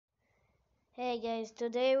Hey guys,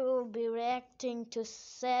 today we will be reacting to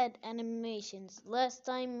sad animations. Last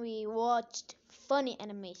time we watched funny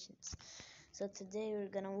animations. So today we're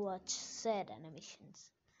gonna watch sad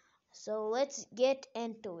animations. So let's get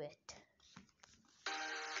into it.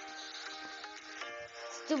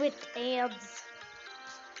 Stupid ads,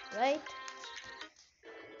 right?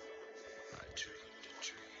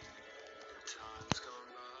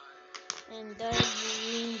 And I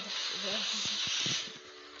dreamed.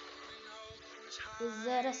 Is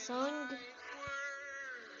that a song?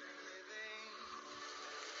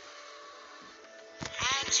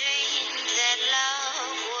 I dreamed that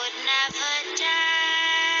love would never die.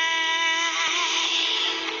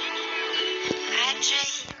 I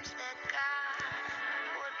dreamed that God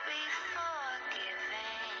would be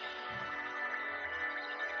forgiving.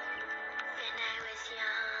 Then I was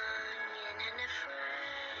young and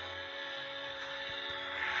unafraid.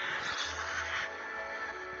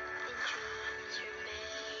 And dreams were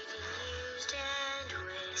made and used and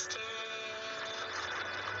wasted.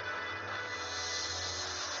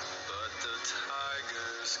 But the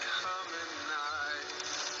tigers come at night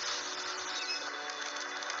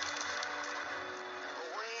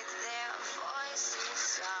with their voices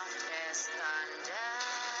soft as thunder.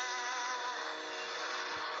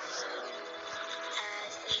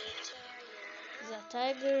 As they tear your The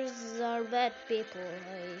tigers are bad people,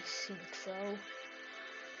 I think so. as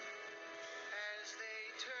they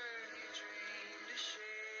turn your dream to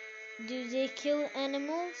shame. Do they kill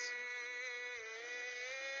animals?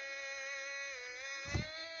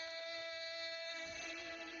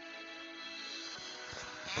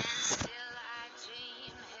 And still I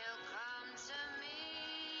dream he'll come to me,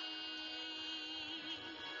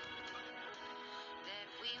 that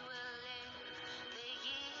we will live the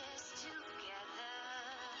years together.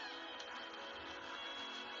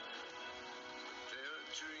 There are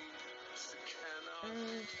dreams that cannot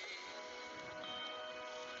And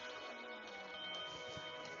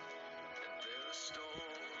and there are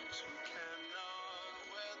storms we cannot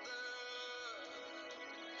weather.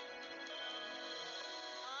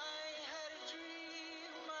 I had a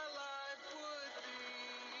dream my life would be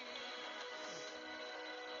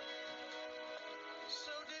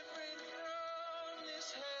so different from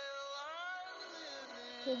this hell I live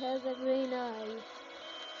in. he has a green eye.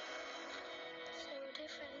 So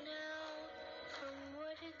different now from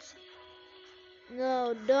what it seemed.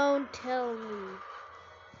 No, don't tell me.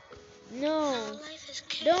 No, Now life is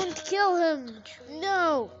don't chaos. kill him.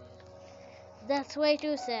 No, that's way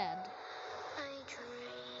too sad. I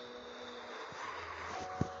dream.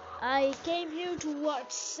 I came here to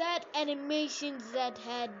watch sad animations that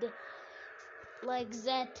had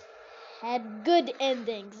good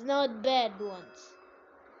endings, not bad ones.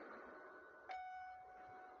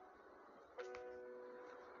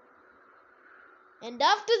 And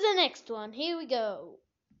after the next one, here we go.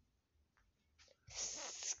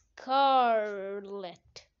 Scarlet.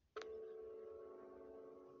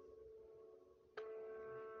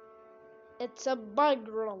 It's a boy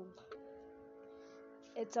girl.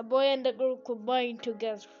 It's a boy and a girl combined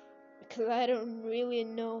together. Because I don't really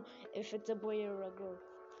know if it's a boy or a girl.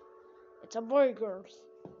 It's a boy girl.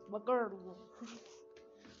 A girl.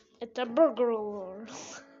 It's a boy girl.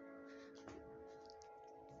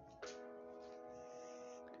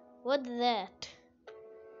 What's that?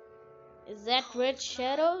 Is that red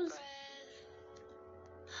shadows?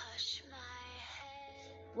 Hush my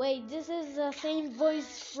head. Wait, this is the same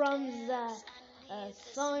voice from the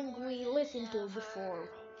song we listened to before.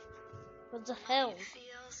 What the hell? I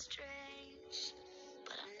feel strange,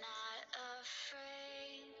 but I'm not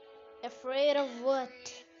afraid. Afraid of what?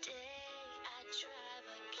 Day I try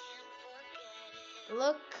but can't forget it.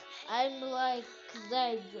 Look, I'm like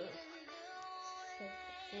that girl.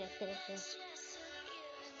 It's just a give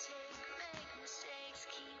and take, make mistakes,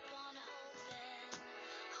 keep on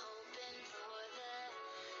hoping for the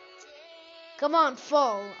day. Come on,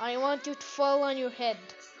 fall. I want you to fall on your head.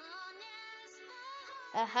 As long as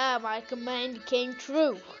my Aha, my command came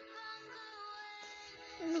true.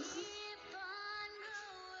 keep on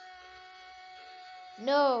going.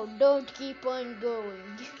 No, don't keep on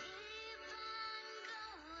going.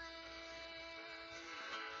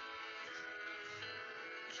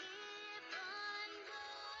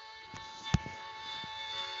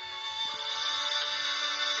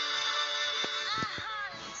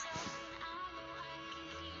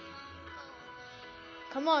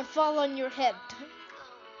 Come on, fall on your head.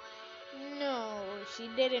 No, she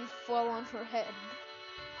didn't fall on her head.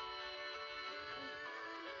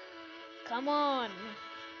 Come on.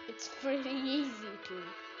 It's pretty easy to.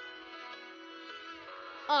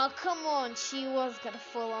 Oh, come on, she was gonna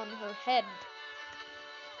fall on her head.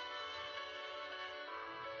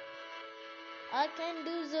 I can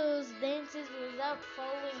do those dances without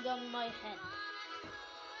falling on my head.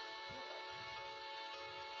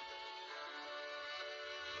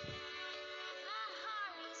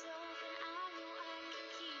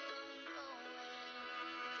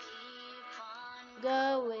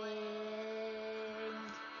 Going.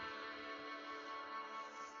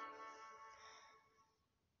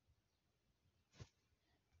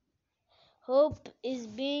 Hope is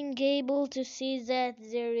being able to see that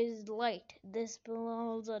there is light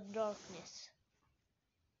dispels the darkness.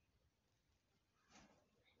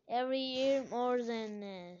 Every year, more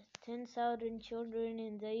than 10,000 children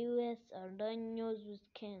in the U.S. are diagnosed with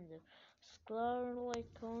cancer. Scarlet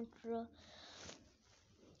contra.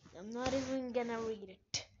 I'm not even gonna read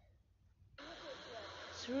it.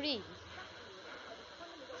 3.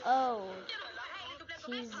 Oh,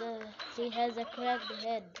 he has a cracked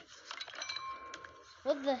head.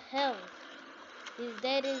 What the hell? His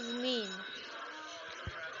dad is mean.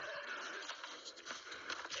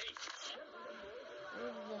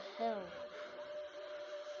 What the hell?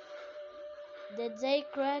 Did they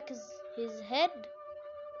crack his head?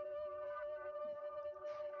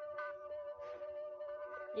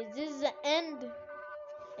 Is this the end?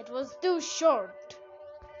 It was too short.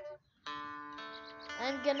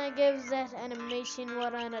 I'm gonna give that animation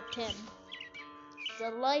 1 out of 10. The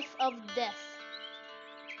life of death.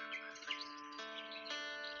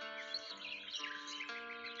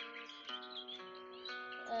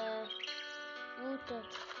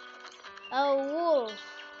 Oh, wolf.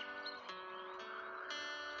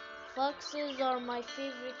 Foxes are my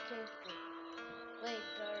favorite character. Wait,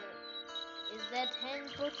 is that hen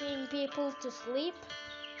putting people to sleep?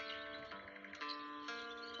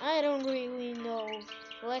 I don't really know.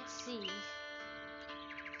 Let's see.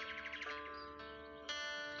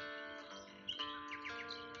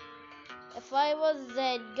 If I was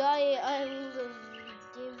that guy, I would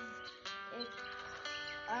give it.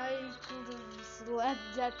 I could have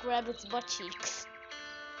slapped that rabbit's butt cheeks.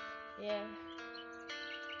 Yeah.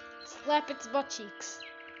 Slap its butt cheeks.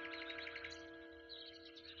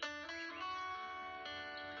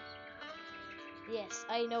 Yes,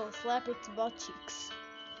 I know. Slap its butt cheeks.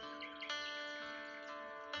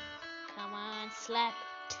 Come on, slap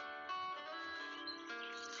it.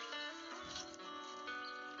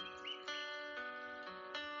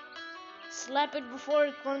 Slap it before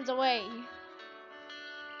it runs away.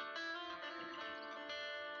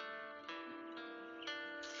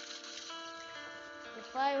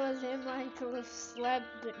 If I was him, I could have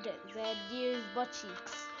slapped that deer's butt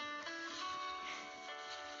cheeks.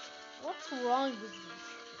 What's wrong with you?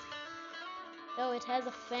 Oh, it has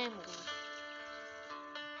a family.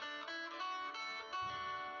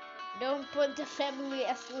 Don't put the family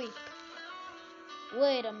asleep.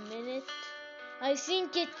 Wait a minute. I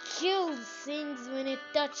think it kills things when it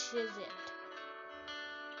touches it.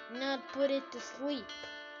 Not put it to sleep.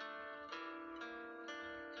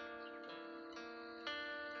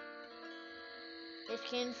 It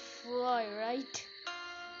can fly, right?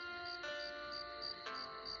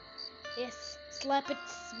 Yes, slap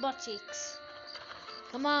its butt cheeks.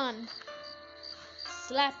 Come on.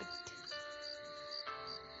 Slap it.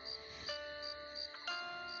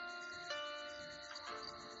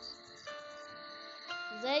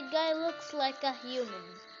 That guy looks like a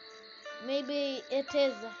human. Maybe it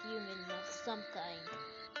is a human of some kind.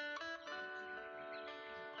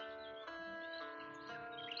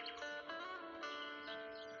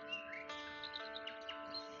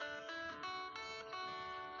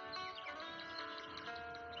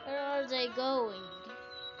 Where are they going?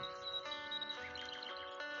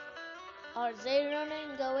 Are they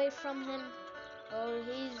running away from him? Or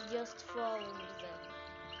he's just following them?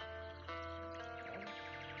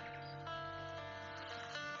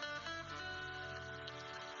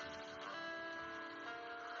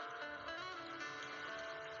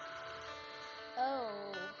 Oh,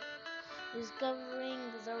 he's covering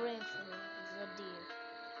the rain for the deer.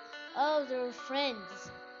 Oh, they're friends.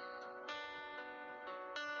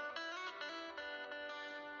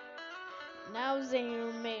 Now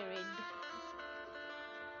they're married.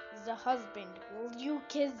 The husband, will you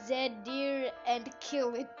kiss that deer and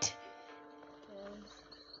kill it?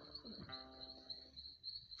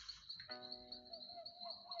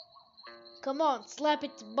 Come on, slap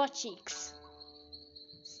its butt cheeks.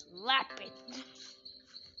 Slap it.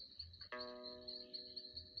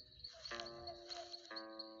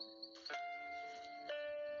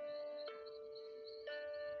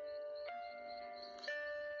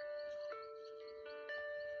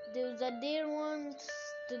 Do the deer wants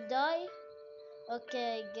to die?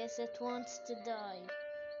 Okay, guess it wants to die.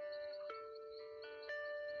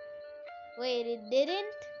 Wait, it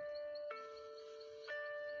didn't?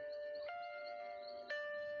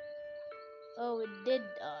 Oh, it did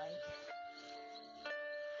die.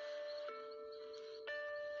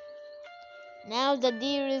 Now the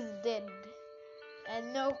deer is dead.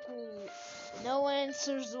 And no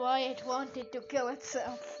answers why it wanted to kill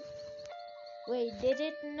itself. Wait, did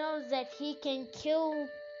it know that he can kill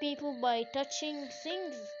people by touching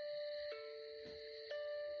things?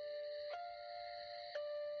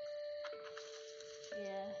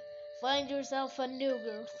 Yeah. Find yourself a new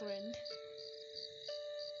girlfriend.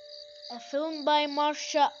 A film by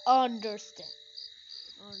Marsha Anderson.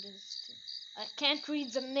 I can't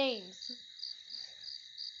read the names.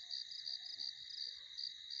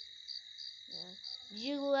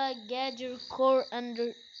 Gila Gadger Core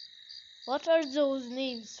Under. What are those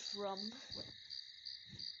names from?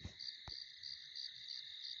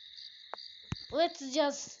 Let's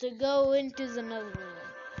just go into the another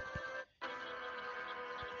one.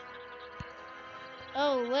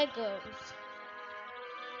 Oh, Legos.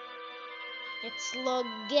 It's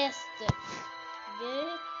logistic. Get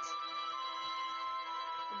it?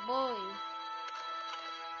 Boy.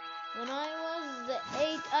 When I was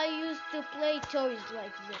 8, I used to play toys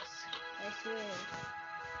like this. I swear.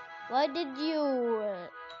 Why did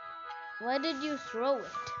you throw it?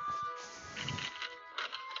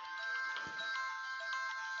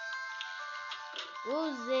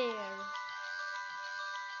 Who's there?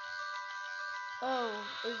 Oh,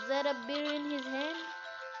 is that a beer in his hand?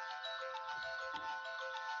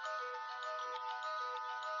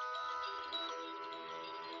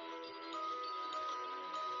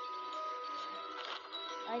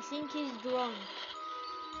 I think he's drunk.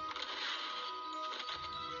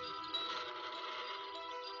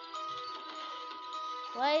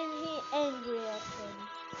 Why is he angry at him?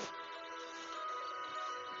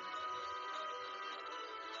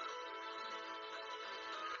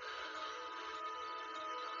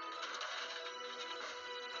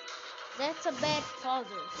 That's a bad father,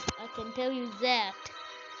 I can tell you that.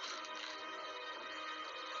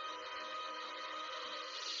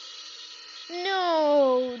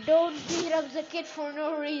 No, don't beat up the kid for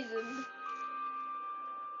no reason.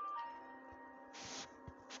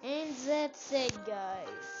 And that's it,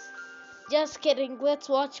 guys. Just kidding, let's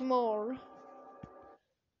watch more.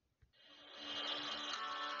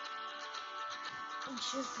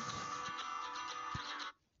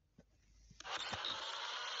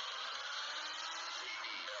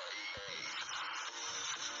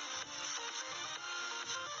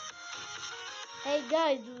 Hey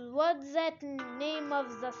guys, what's that name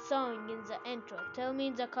of the song in the intro? Tell me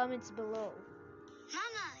in the comments below.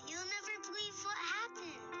 Mama, you'll never believe what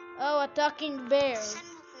happened. Oh, a talking bear. The sun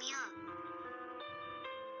woke me up,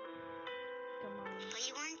 Come on. but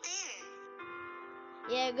you weren't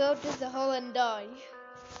there. Yeah, go to the hole and die.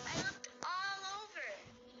 I looked all over.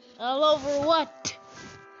 All over what?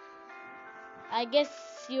 I guess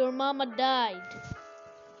your mama died.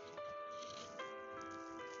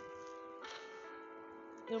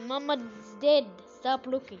 Your mama's dead. Stop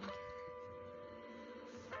looking.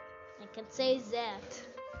 I can say that.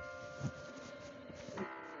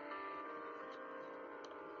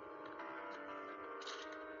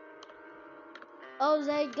 Oh,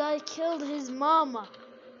 that guy killed his mama.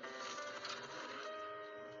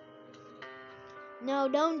 No,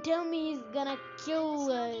 don't tell me he's gonna kill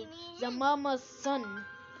the mama's son. And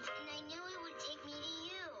I knew it would take me to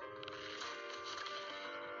you.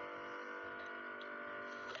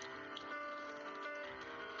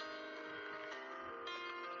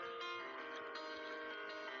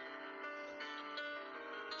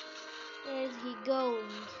 Where's he going?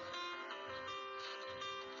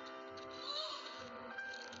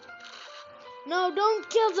 No, don't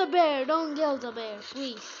kill the bear. Don't kill the bear,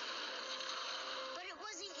 please. But it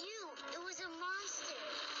wasn't you. It was a monster.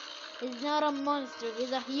 He's not a monster.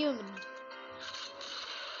 He's a human.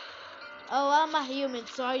 Oh, I'm a human.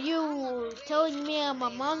 So are you telling me I'm a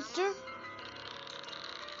monster? And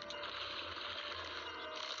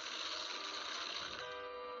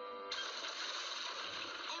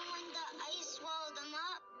when the ice swallowed them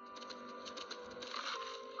up,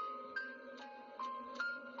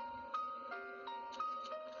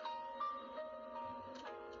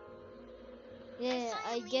 Yeah,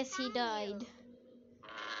 I finally guess he found died.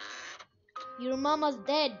 you. Your mama's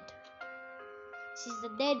dead. She's a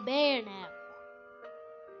dead bear now.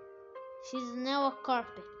 She's now a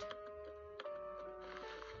carpet.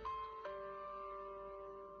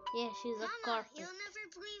 Yeah, she's a Mama, carpet. you'll never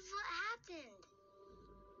believe what happened.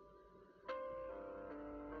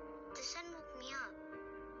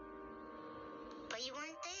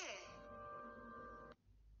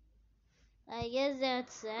 I guess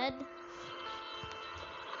that's it.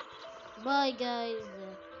 Bye, guys.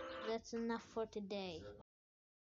 That's enough for today.